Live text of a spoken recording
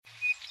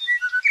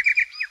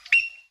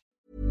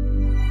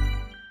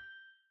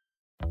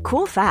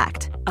Cool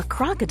fact, a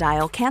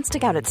crocodile can't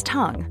stick out its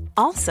tongue.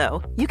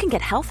 Also, you can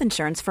get health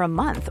insurance for a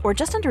month or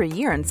just under a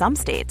year in some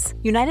states.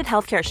 United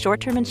Healthcare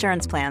short-term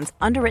insurance plans,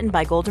 underwritten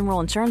by Golden Rule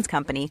Insurance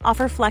Company,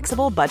 offer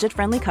flexible,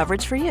 budget-friendly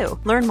coverage for you.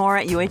 Learn more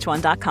at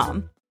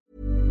uh1.com.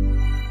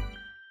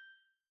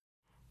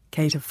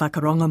 Kei te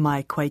whakaronga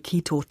mai koe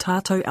ki tō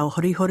tātou au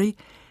horihori,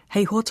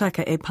 hei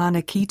hōtaka e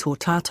pāna ki tō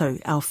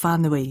tātou au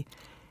whānui.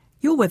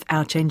 You're with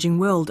Our Changing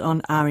World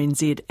on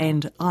RNZ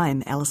and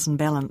I'm Alison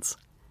Ballance.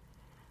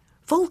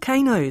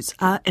 Volcanoes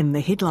are in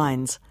the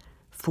headlines.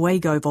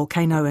 Fuego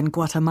volcano in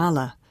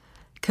Guatemala,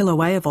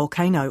 Kilauea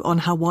volcano on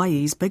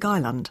Hawaii's Big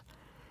Island.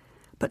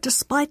 But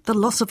despite the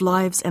loss of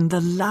lives and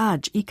the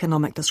large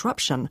economic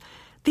disruption,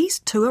 these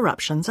two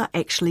eruptions are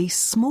actually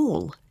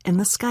small in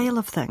the scale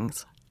of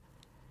things.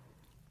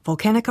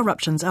 Volcanic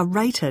eruptions are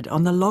rated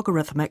on the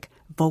logarithmic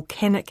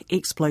volcanic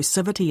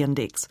explosivity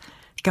index,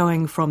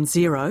 going from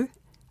 0,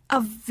 a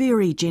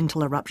very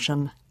gentle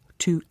eruption,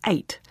 to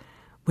 8,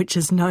 which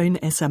is known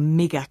as a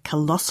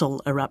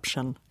mega-colossal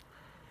eruption.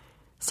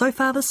 So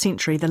far this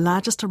century, the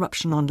largest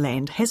eruption on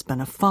land has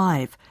been a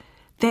 5.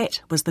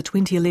 That was the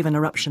 2011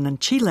 eruption in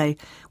Chile,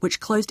 which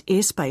closed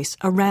airspace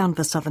around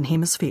the southern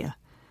hemisphere.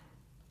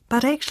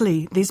 But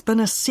actually, there's been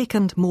a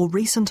second, more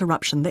recent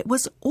eruption that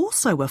was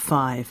also a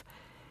 5.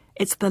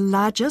 It's the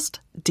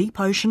largest deep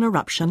ocean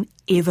eruption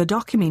ever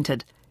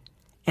documented,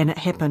 and it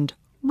happened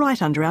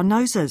right under our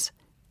noses,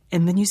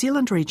 in the New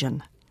Zealand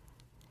region.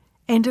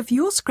 And if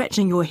you're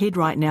scratching your head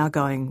right now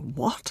going,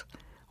 what?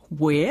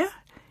 Where?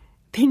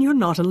 Then you're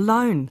not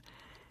alone.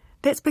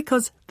 That's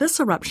because this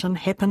eruption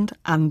happened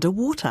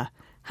underwater,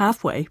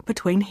 halfway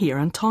between here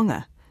and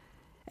Tonga.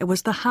 It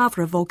was the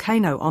Havre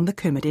volcano on the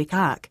Kermadec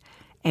Arc,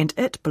 and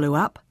it blew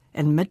up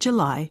in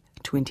mid-July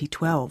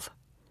 2012.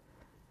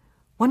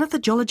 One of the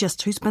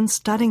geologists who's been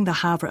studying the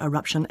Havre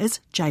eruption is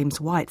James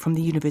White from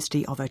the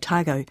University of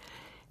Otago.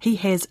 He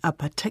has a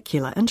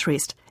particular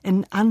interest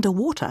in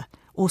underwater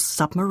or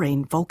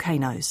submarine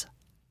volcanoes.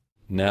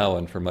 Now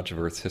and for much of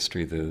Earth's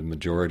history, the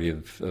majority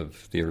of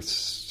the Earth's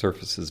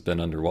surface has been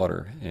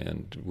underwater,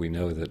 and we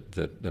know that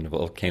a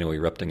volcano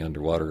erupting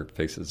underwater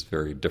faces a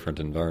very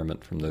different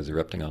environment from those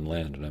erupting on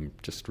land, and I'm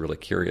just really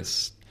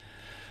curious.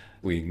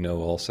 We know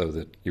also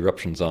that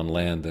eruptions on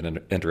land that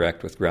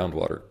interact with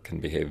groundwater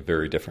can behave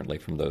very differently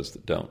from those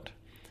that don't.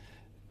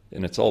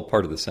 And it's all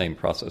part of the same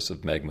process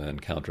of magma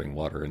encountering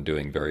water and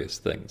doing various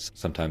things.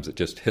 Sometimes it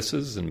just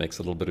hisses and makes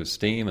a little bit of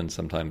steam, and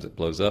sometimes it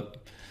blows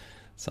up.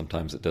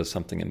 Sometimes it does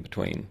something in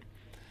between.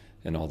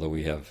 And although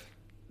we have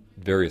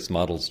various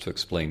models to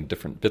explain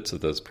different bits of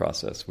those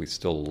processes, we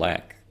still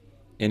lack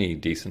any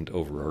decent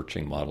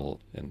overarching model.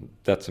 And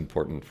that's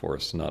important for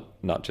us,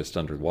 not just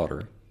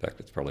underwater. In fact,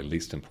 it's probably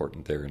least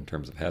important there in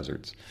terms of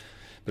hazards.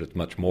 But it's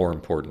much more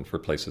important for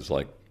places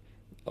like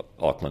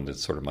Auckland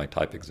is sort of my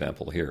type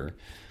example here,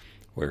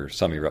 where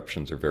some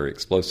eruptions are very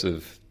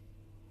explosive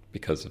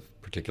because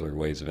of particular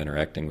ways of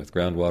interacting with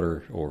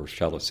groundwater or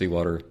shallow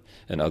seawater,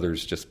 and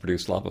others just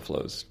produce lava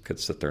flows. You could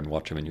sit there and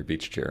watch them in your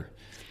beach chair.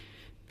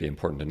 It'd be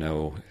important to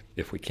know,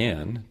 if we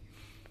can,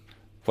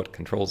 what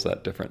controls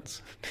that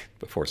difference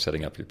before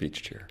setting up your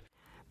beach chair.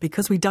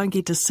 Because we don't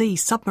get to see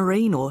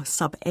submarine or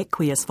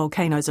subaqueous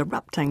volcanoes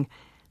erupting,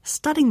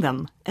 studying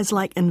them is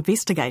like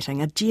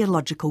investigating a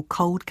geological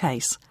cold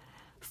case,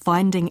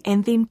 finding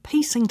and then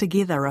piecing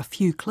together a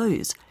few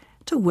clues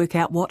to work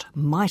out what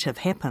might have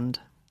happened.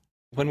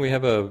 When we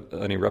have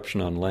an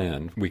eruption on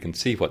land, we can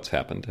see what's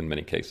happened in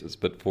many cases,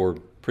 but for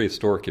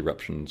prehistoric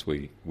eruptions,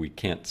 we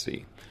can't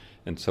see.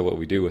 And so what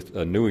we do with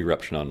a new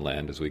eruption on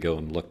land is we go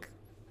and look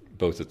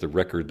both at the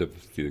record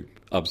of the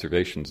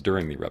observations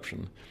during the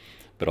eruption,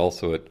 but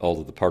also at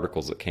all of the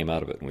particles that came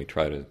out of it, and we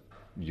try to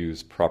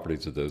use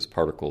properties of those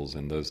particles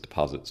and those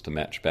deposits to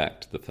match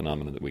back to the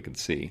phenomena that we can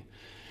see.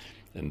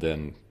 And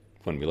then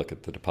when we look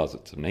at the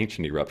deposits of an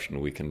ancient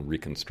eruption, we can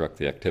reconstruct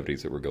the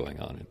activities that were going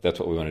on. That's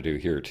what we want to do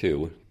here,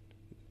 too.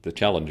 The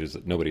challenge is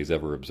that nobody's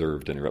ever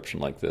observed an eruption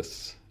like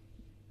this,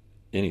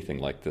 anything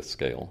like this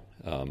scale,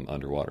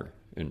 underwater,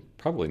 and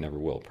probably never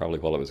will. Probably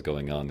while it was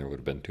going on, there would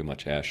have been too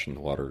much ash in the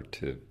water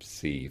to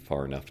see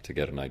far enough to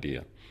get an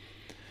idea.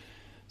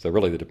 So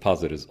really the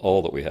deposit is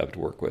all that we have to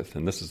work with,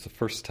 and this is the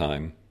first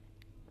time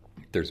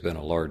there's been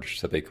a large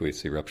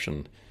subaqueous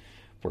eruption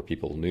where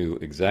people knew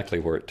exactly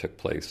where it took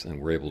place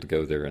and were able to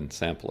go there and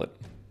sample it.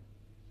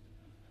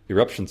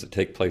 Eruptions that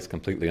take place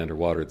completely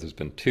underwater, there's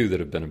been 2 that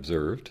have been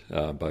observed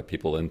by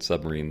people in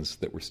submarines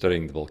that were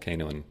studying the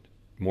volcano and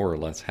more or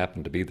less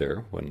happened to be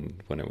there when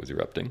it was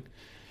erupting.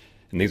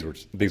 And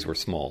these were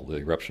small. The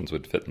eruptions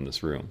would fit in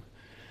this room.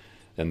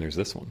 And there's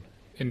this one.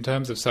 In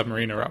terms of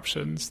submarine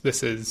eruptions,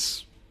 this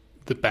is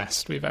the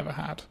best we've ever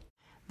had.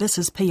 This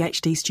is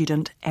PhD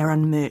student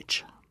Aaron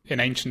Murch. In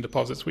ancient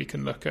deposits, we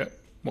can look at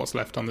what's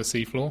left on the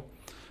seafloor,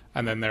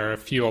 and then there are a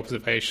few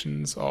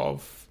observations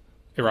of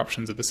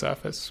eruptions at the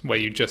surface where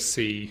you just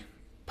see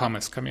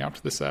pumice coming up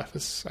to the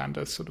surface and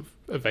a sort of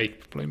a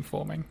vapor plume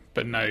forming,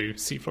 but no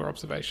seafloor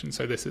observation.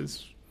 So this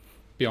is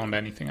beyond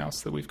anything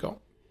else that we've got.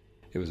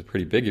 It was a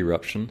pretty big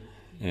eruption,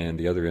 and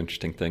the other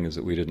interesting thing is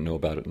that we didn't know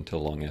about it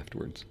until long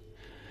afterwards.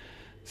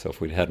 So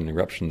if we'd had an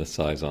eruption this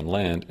size on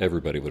land,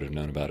 everybody would have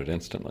known about it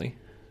instantly.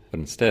 But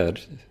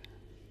instead,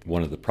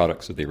 one of the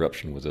products of the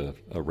eruption was a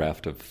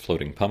raft of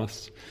floating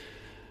pumice.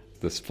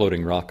 This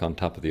floating rock on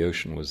top of the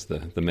ocean was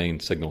the main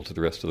signal to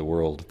the rest of the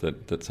world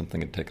that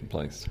something had taken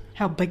place.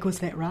 How big was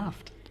that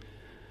raft?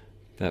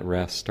 That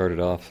raft started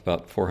off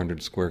about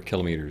 400 square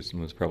kilometers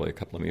and was probably a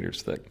couple of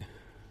meters thick.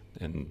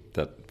 And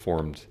that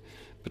formed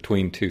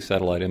between two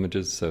satellite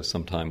images, so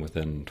sometime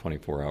within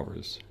 24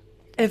 hours.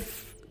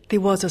 If there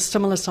was a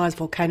similar sized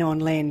volcano on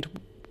land,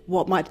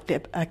 what might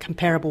a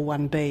comparable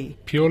one be?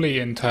 Purely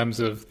in terms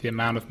of the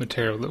amount of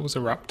material that was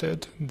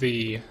erupted,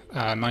 the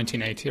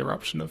 1980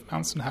 eruption of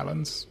Mount St.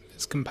 Helens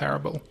is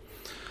comparable.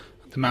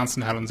 The Mount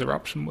St. Helens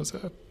eruption was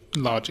a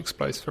large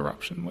explosive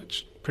eruption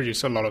which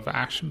produced a lot of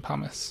ash and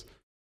pumice.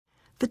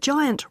 The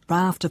giant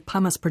raft of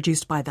pumice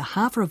produced by the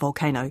Havre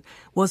volcano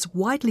was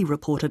widely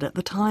reported at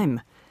the time.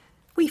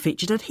 We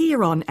featured it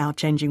here on Our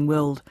Changing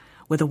World,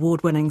 with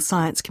award-winning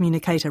science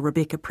communicator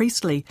Rebecca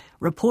Priestley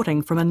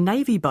reporting from a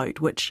Navy boat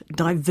which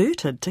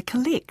diverted to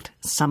collect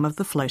some of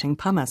the floating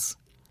pumice.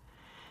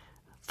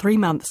 3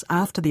 months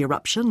after the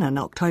eruption in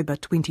October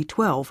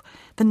 2012,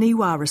 the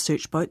Niwa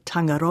research boat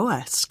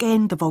Tangaroa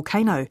scanned the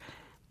volcano,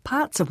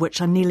 parts of which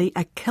are nearly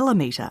a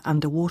kilometre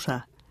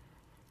underwater.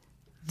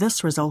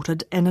 This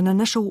resulted in an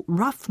initial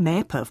rough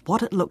map of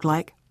what it looked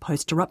like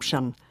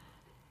post-eruption.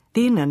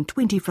 Then in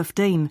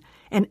 2015,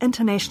 an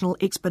international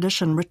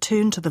expedition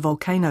returned to the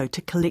volcano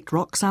to collect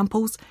rock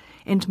samples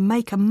and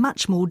make a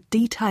much more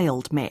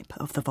detailed map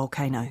of the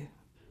volcano.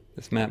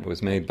 This map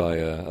was made by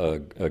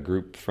a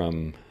group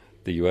from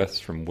the U.S.,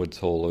 from Woods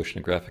Hole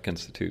Oceanographic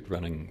Institute,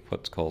 running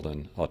what's called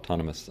an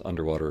autonomous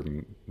underwater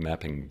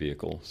mapping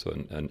vehicle, so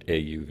an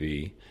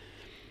AUV.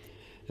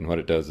 And what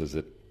it does is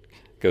it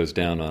goes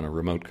down on a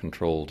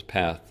remote-controlled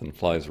path and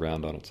flies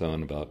around on its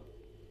own about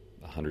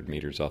 100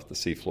 meters off the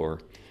seafloor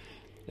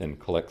and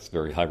collects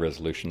very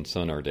high-resolution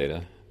sonar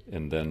data,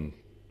 and then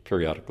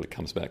periodically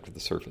comes back to the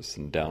surface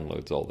and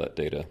downloads all that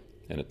data.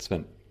 And it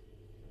spent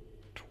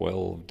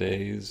 12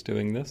 days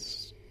doing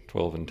this,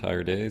 12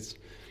 entire days.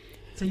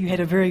 So you had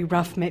a very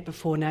rough map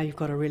before, now you've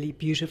got a really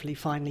beautifully,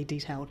 finely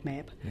detailed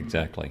map.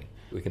 Exactly.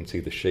 We can see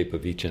the shape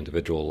of each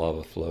individual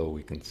lava flow.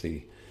 We can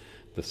see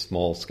the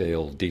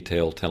small-scale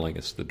detail telling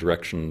us the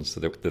directions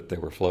that they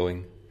were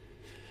flowing.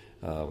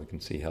 We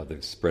can see how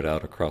they've spread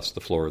out across the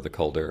floor of the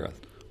caldera.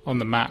 On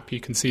the map,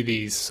 you can see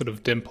these sort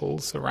of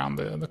dimples around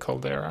the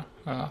caldera,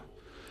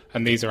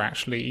 and these are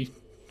actually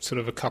sort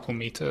of a couple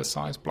metre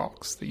size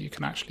blocks that you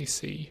can actually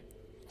see.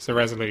 It's a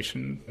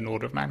resolution an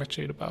order of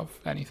magnitude above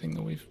anything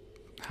that we've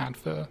had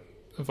for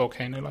a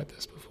volcano like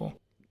this before.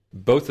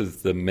 Both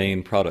of the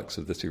main products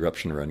of this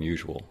eruption are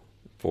unusual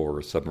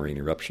for submarine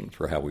eruption,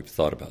 for how we've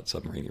thought about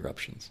submarine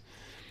eruptions.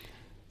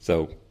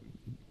 So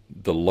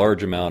the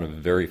large amount of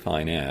very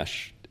fine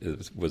ash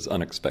was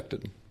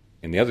unexpected.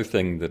 And the other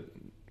thing that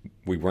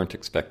we weren't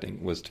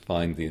expecting was to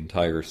find the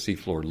entire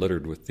seafloor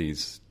littered with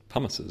these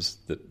pumices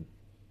that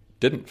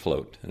didn't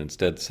float and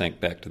instead sank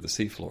back to the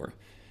seafloor.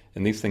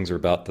 And these things are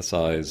about the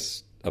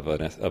size of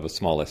a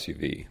small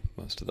SUV,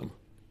 most of them.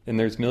 And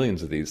there's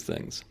millions of these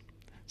things.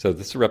 So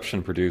this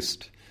eruption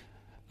produced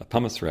a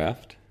pumice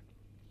raft,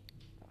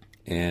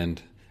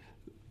 and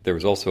there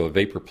was also a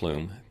vapor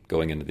plume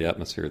going into the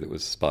atmosphere that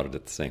was spotted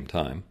at the same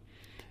time.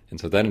 And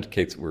so that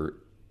indicates that we're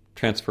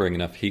transferring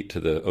enough heat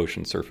to the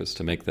ocean surface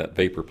to make that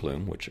vapor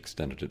plume, which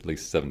extended at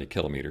least 70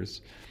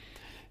 kilometers.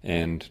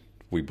 And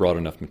we brought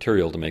enough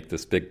material to make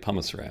this big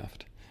pumice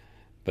raft.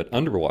 But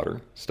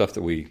underwater, stuff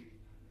that we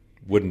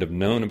wouldn't have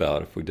known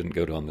about if we didn't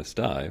go on this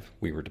dive,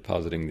 we were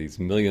depositing these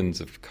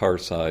millions of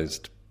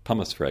car-sized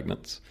pumice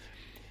fragments.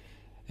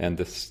 And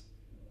this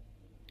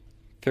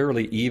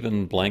fairly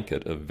even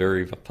blanket of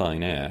very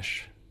fine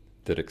ash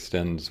that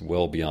extends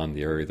well beyond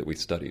the area that we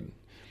studied.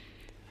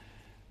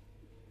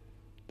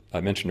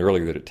 I mentioned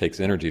earlier that it takes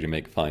energy to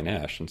make fine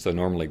ash, and so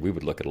normally we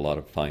would look at a lot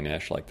of fine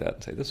ash like that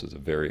and say, this was a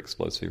very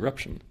explosive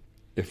eruption.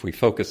 If we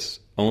focus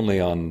only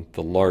on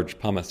the large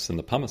pumice in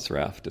the pumice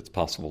raft, it's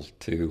possible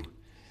to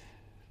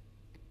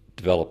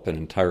develop an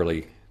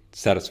entirely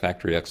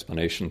satisfactory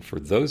explanation for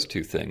those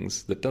two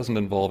things that doesn't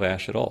involve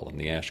ash at all, and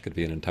the ash could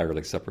be an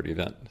entirely separate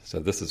event. So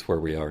this is where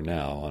we are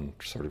now on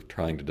sort of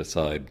trying to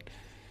decide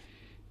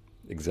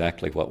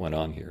exactly what went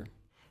on here.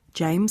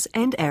 James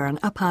and Aaron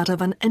are part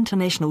of an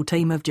international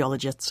team of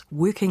geologists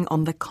working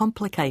on the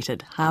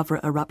complicated Havre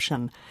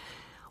eruption.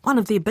 One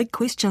of their big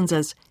questions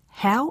is,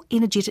 how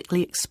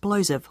energetically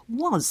explosive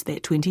was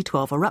that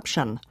 2012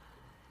 eruption?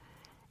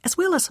 As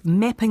well as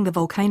mapping the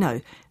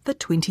volcano, the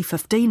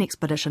 2015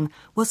 expedition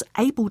was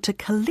able to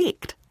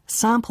collect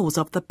samples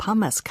of the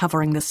pumice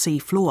covering the sea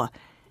floor,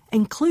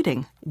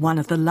 including one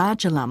of the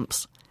larger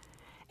lumps.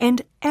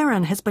 And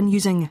Aaron has been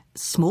using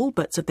small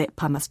bits of that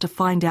pumice to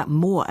find out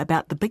more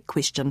about the big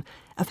question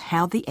of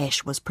how the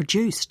ash was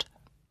produced.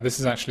 This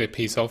is actually a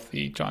piece of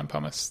the giant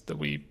pumice that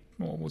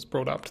was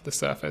brought up to the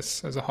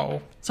surface as a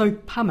whole. So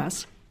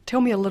pumice, tell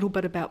me a little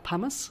bit about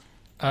pumice.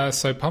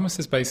 So pumice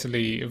is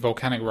basically a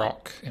volcanic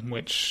rock in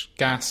which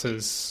gas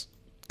has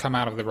come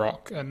out of the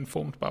rock and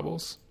formed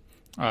bubbles.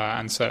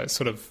 and so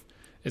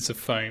it's a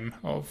foam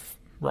of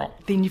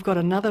rock. Then you've got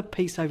another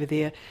piece over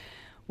there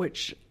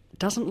which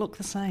doesn't look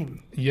the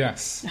same.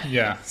 Yes,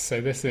 yeah. So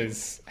this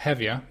is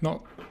heavier,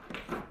 not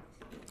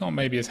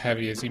maybe as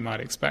heavy as you might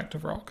expect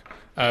of rock,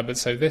 but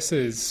so this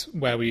is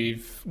where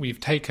we've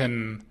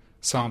taken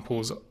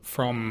samples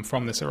from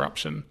this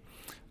eruption,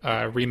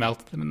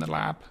 remelted them in the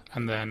lab,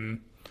 and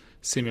then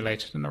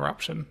simulated an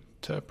eruption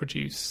to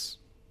produce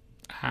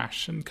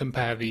ash and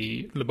compare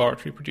the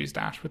laboratory-produced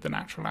ash with the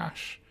natural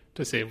ash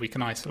to see if we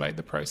can isolate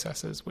the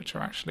processes which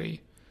are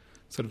actually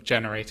sort of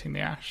generating the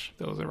ash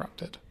that was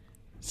erupted.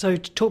 So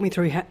talk me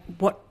through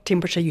what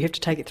temperature you have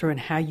to take it through and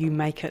how you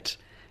make it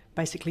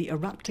basically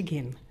erupt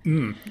again.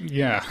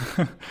 Yeah.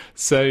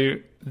 So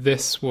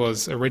this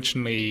was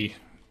originally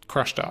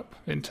crushed up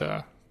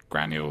into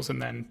granules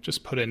and then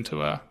just put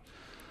into a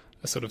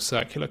sort of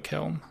circular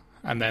kiln.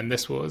 And then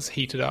this was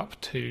heated up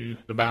to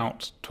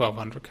about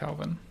 1200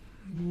 Kelvin.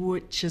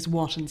 Which is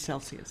what in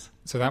Celsius?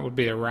 So that would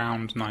be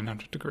around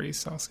 900 degrees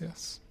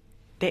Celsius.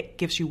 That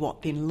gives you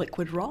what then,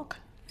 liquid rock?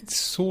 It's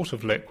sort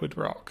of liquid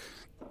rock.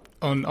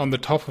 On the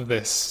top of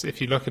this,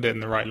 if you look at it in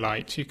the right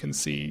light, you can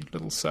see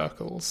little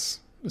circles.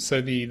 So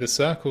the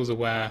circles are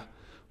where,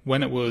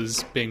 when it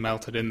was being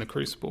melted in the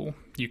crucible,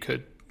 you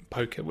could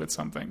poke it with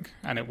something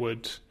and it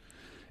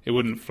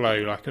wouldn't flow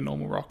like a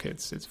normal rock.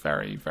 It's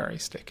very, very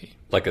sticky.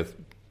 Like a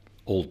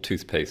old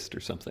toothpaste or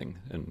something.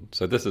 And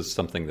so this is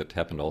something that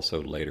happened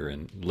also later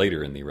in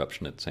the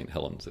eruption at St.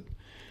 Helens. It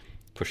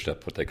pushed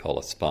up what they call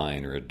a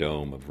spine or a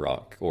dome of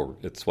rock, or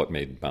it's what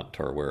made Mount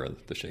Tarawera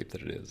the shape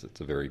that it is.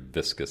 It's a very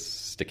viscous,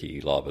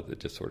 sticky lava that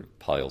just sort of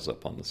piles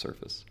up on the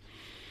surface.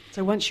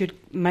 So once you'd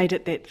made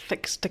it that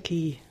thick,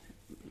 sticky,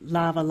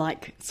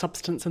 lava-like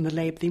substance in the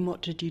lab, then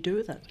what did you do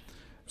with it?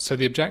 So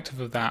the objective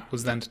of that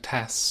was then to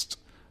test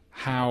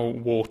how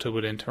water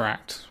would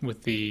interact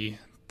with the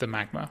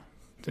magma.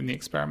 In the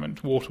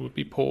experiment, water would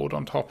be poured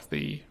on top of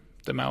the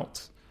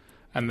melt,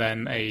 and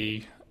then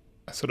a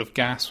sort of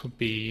gas would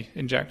be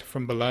injected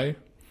from below,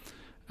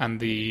 and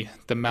the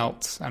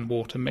melt and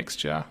water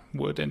mixture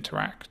would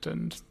interact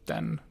and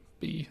then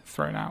be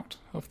thrown out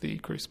of the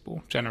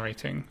crucible,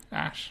 generating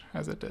ash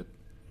as it did.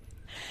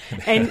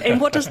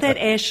 And what does that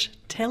ash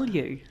tell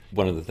you?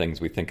 One of the things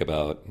we think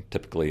about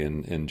typically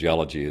in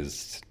geology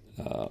is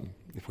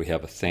if we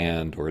have a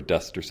sand or a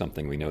dust or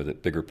something, we know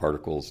that bigger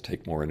particles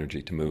take more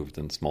energy to move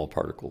than small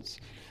particles.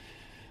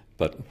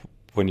 But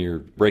when you're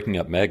breaking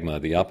up magma,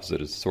 the opposite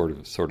is sort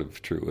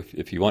of true.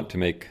 If you want to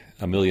make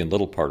 1 million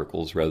little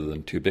particles rather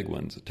than 2 big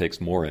ones, it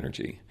takes more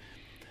energy.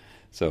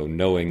 So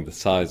knowing the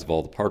size of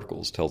all the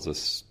particles tells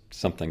us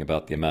something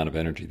about the amount of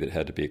energy that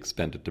had to be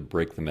expended to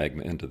break the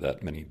magma into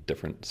that many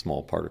different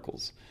small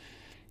particles.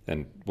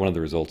 And one of the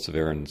results of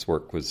Aaron's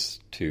work was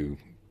to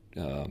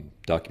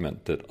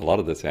document that a lot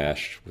of this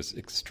ash was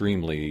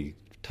extremely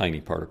tiny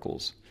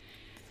particles,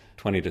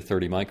 20 to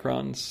 30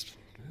 microns,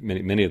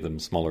 many of them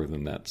smaller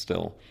than that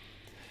still.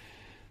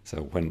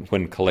 So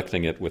when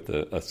collecting it with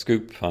a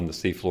scoop on the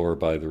seafloor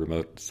by the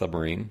remote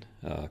submarine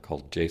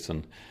called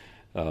Jason,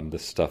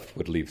 this stuff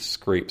would leave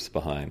scrapes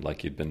behind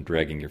like you'd been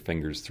dragging your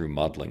fingers through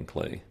modeling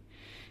clay.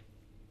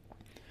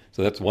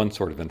 So that's one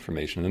sort of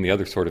information. And then the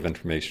other sort of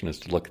information is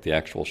to look at the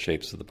actual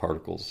shapes of the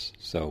particles.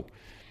 So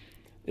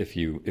if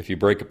you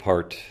break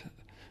apart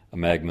a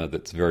magma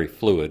that's very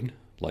fluid,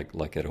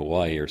 like at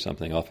Hawaii or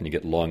something, often you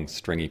get long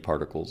stringy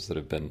particles that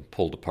have been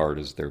pulled apart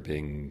as they're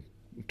being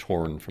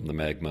torn from the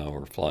magma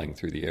or flying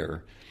through the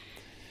air.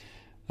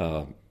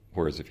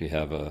 Whereas if you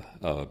have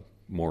a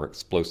more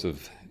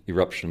explosive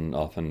eruption,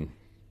 often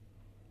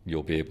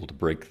you'll be able to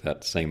break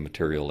that same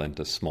material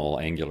into small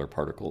angular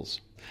particles.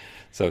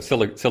 So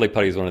silly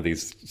putty is one of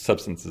these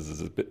substances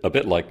is a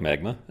bit like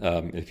magma.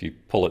 If you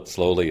pull it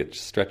slowly, it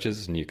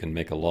stretches and you can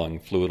make a long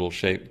fluidal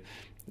shape,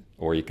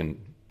 or you can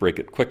break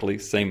it quickly,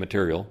 same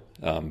material,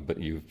 but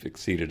you've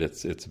exceeded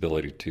its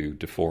ability to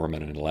deform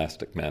in an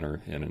elastic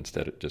manner, and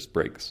instead it just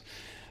breaks.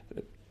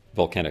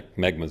 Volcanic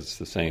magma is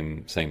the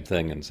same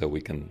thing, and so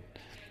we can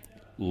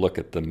look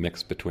at the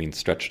mix between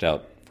stretched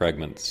out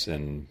fragments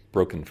and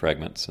broken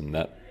fragments, and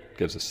that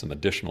gives us some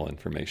additional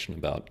information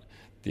about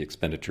the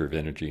expenditure of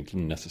energy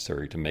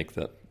necessary to make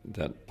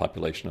that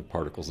population of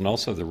particles, and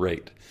also the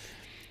rate.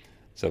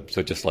 So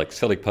just like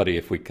silly putty,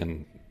 if we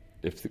can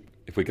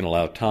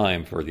allow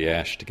time for the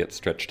ash to get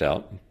stretched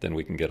out, then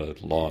we can get a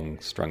long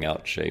strung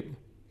out shape,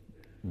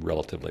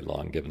 relatively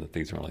long, given that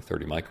these are only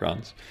 30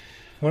 microns.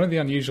 One of the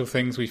unusual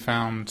things we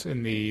found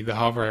in the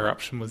Havre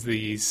eruption was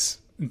these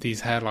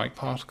hair-like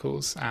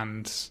particles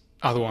and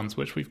other ones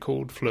which we've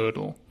called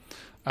fluidal.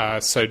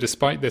 So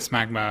despite this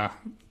magma,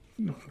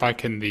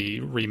 like in the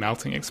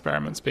remelting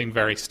experiments, being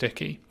very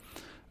sticky,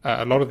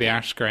 a lot of the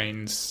ash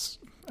grains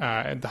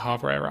at the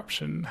Havre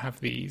eruption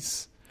have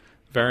these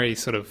very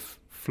sort of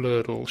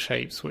fluidal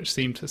shapes which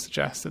seem to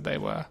suggest that they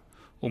were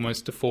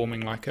almost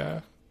deforming like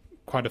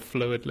quite a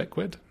fluid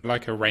liquid,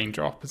 like a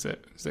raindrop as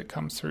it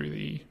comes through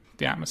the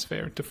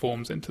atmosphere. It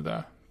deforms into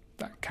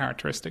that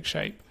characteristic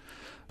shape.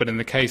 But in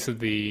the case of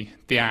the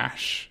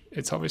ash,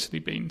 it's obviously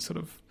been sort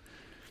of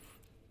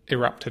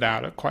erupted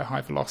out at quite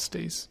high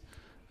velocities.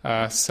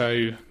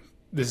 So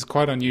this is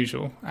quite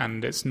unusual,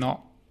 and it's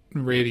not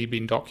really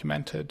been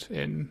documented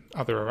in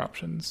other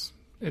eruptions.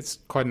 It's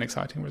quite an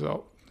exciting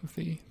result of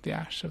the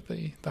ash of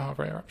the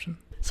Havre eruption.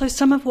 So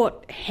some of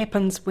what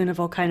happens when a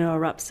volcano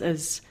erupts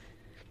is,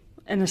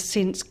 in a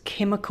sense,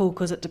 chemical,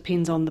 because it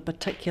depends on the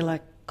particular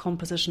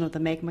composition of the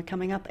magma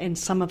coming up, and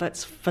some of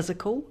it's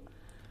physical.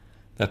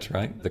 That's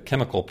right. The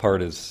chemical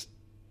part is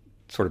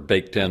sort of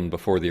baked in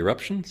before the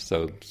eruption.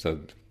 So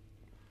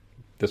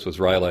this was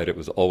rhyolite. It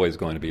was always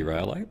going to be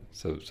rhyolite.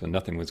 So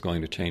nothing was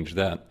going to change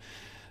that.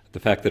 The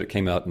fact that it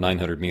came out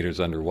 900 meters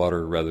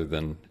underwater rather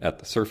than at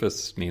the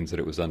surface means that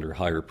it was under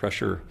higher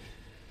pressure.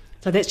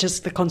 So that's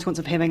just the consequence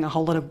of having a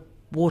whole lot of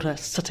water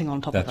sitting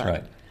on top of it. That's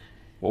right.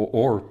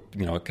 Or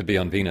it could be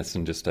on Venus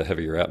in just a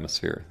heavier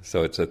atmosphere.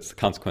 So it's the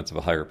consequence of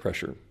a higher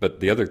pressure. But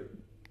the other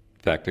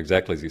fact,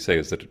 exactly as you say,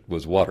 is that it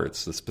was water.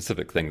 It's the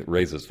specific thing that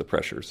raises the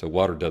pressure. So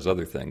water does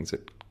other things.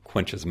 It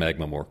quenches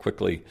magma more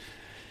quickly.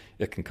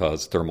 It can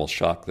cause thermal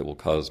shock that will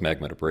cause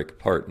magma to break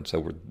apart. And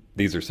so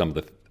these are some of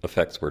the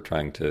effects we're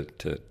trying to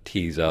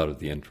tease out of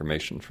the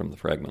information from the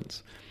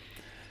fragments.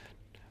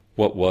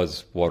 What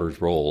was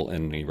water's role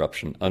in an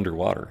eruption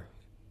underwater?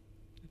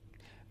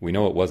 We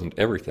know it wasn't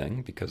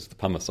everything because the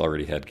pumice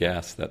already had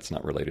gas. That's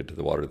not related to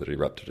the water that it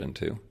erupted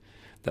into.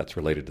 That's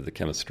related to the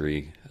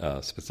chemistry,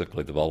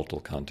 specifically the volatile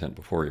content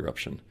before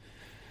eruption.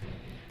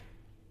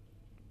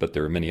 But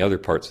there are many other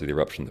parts of the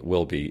eruption that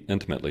will be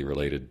intimately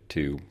related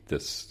to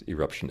this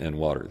eruption in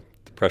water.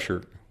 The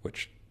pressure,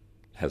 which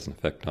has an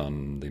effect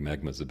on the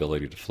magma's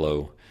ability to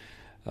flow,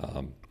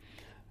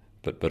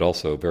 but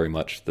also very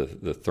much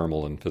the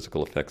thermal and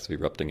physical effects of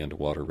erupting into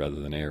water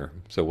rather than air.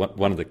 So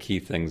one of the key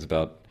things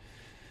about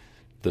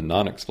the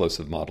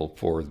non-explosive model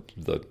for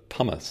the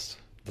pumice,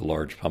 the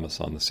large pumice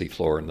on the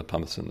seafloor and the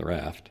pumice in the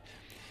raft,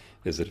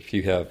 is that if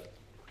you have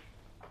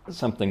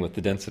something with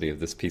the density of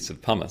this piece of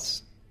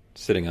pumice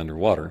sitting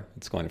underwater,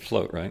 it's going to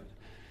float, right?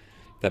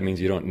 That means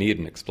you don't need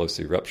an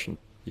explosive eruption.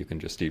 You can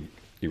just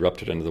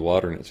erupt it into the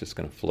water and it's just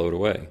going to float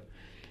away.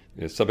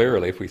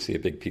 Subarily, if we see a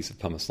big piece of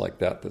pumice like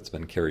that that's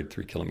been carried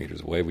 3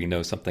 kilometers away, we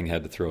know something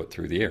had to throw it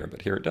through the air,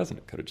 but here it doesn't.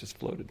 It could have just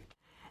floated.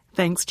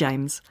 Thanks,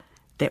 James.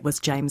 That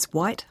was James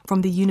White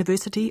from the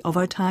University of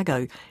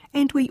Otago,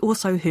 and we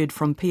also heard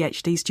from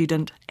PhD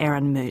student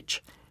Aaron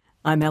Murch.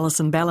 I'm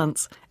Alison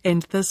Ballance,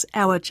 and this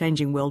Our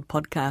Changing World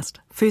podcast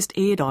first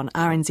aired on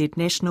RNZ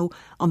National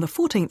on the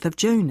 14th of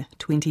June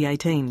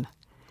 2018.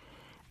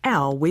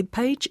 Our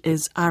webpage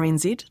is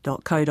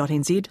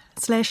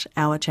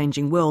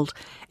rnz.co.nz/ourchangingworld,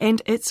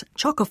 and it's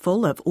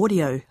chock-a-full of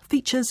audio,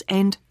 features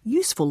and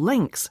useful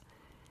links.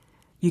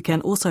 You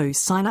can also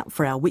sign up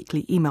for our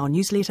weekly email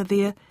newsletter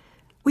there.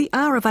 We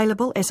are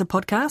available as a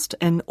podcast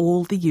in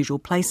all the usual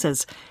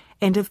places,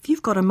 and if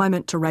you've got a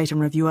moment to rate and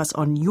review us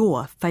on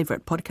your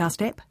favourite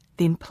podcast app,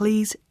 then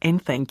please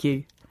and thank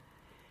you.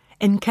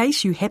 In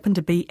case you happen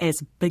to be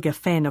as big a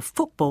fan of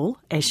football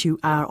as you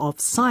are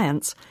of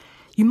science,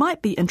 you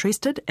might be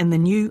interested in the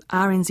new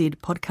RNZ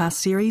podcast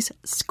series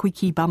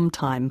Squeaky Bum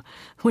Time,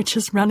 which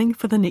is running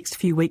for the next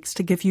few weeks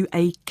to give you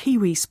a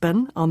Kiwi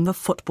spin on the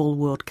Football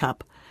World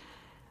Cup.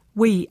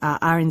 We are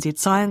RNZ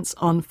Science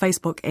on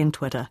Facebook and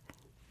Twitter.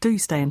 Do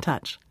stay in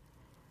touch.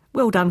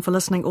 Well done for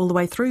listening all the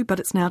way through, but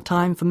it's now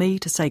time for me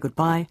to say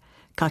goodbye.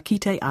 Ka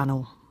kite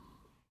anō.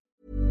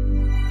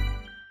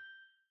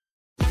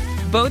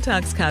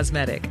 Botox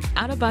Cosmetic,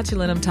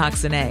 onabotulinum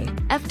toxin A,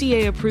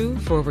 FDA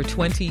approved for over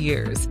 20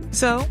 years.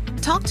 So,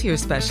 talk to your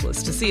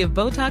specialist to see if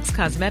Botox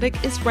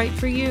Cosmetic is right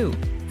for you.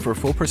 For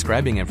full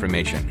prescribing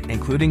information,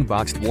 including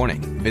boxed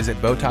warning,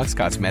 visit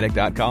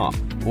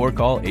BotoxCosmetic.com or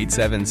call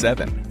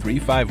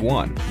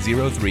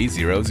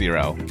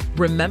 877-351-0300.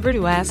 Remember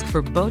to ask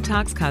for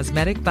Botox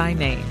Cosmetic by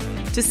name.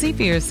 To see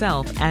for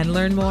yourself and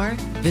learn more,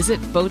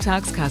 visit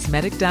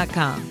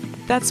BotoxCosmetic.com.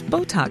 That's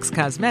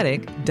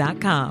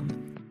BotoxCosmetic.com.